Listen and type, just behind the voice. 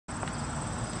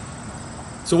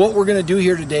So what we're going to do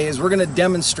here today is we're going to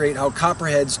demonstrate how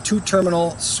Copperhead's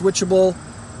two-terminal switchable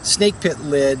SnakePit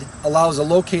lid allows a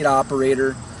locate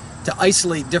operator to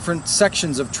isolate different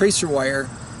sections of tracer wire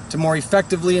to more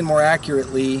effectively and more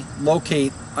accurately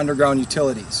locate underground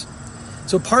utilities.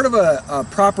 So part of a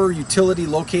proper utility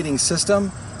locating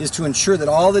system is to ensure that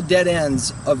all the dead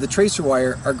ends of the tracer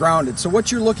wire are grounded. So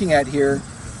what you're looking at here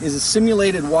is a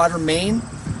simulated water main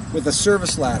with a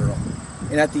service lateral.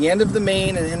 And at the end of the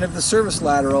main and end of the service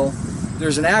lateral,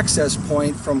 there's an access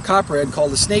point from Copperhead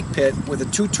called the SnakePit with a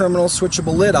two-terminal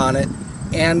switchable lid on it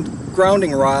and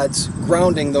grounding rods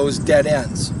grounding those dead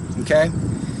ends, okay?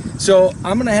 So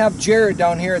I'm gonna have Jared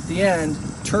down here at the end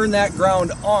turn that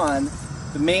ground on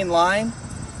the main line,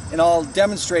 and I'll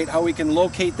demonstrate how we can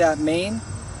locate that main.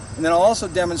 And then I'll also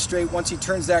demonstrate once he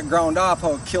turns that ground off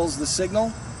how it kills the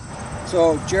signal.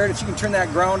 So Jared, if you can turn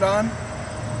that ground on.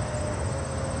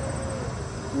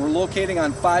 We're locating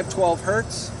on 512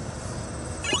 hertz.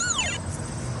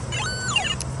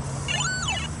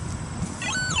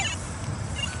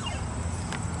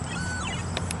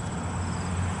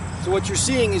 So what you're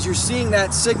seeing is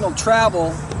that signal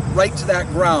travel right to that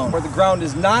ground. Where the ground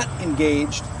is not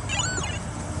engaged,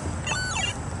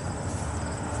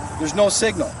 there's no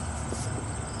signal.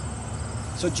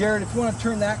 So Jared, if you want to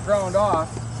turn that ground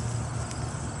off,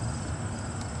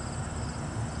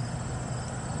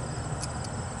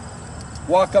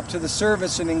 walk up to the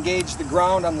service and engage the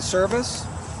ground on the service.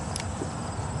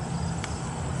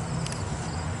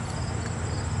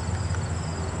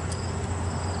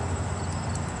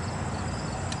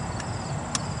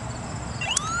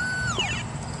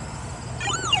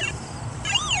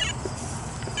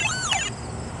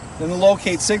 Then the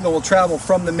locate signal will travel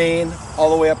from the main all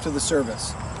the way up to the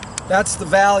service. That's the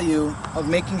value of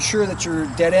making sure that your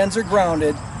dead ends are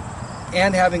grounded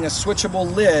and having a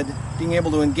switchable lid, being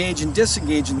able to engage and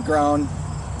disengage in the ground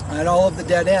at all of the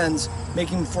dead ends,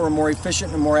 making for a more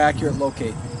efficient and more accurate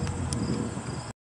locate.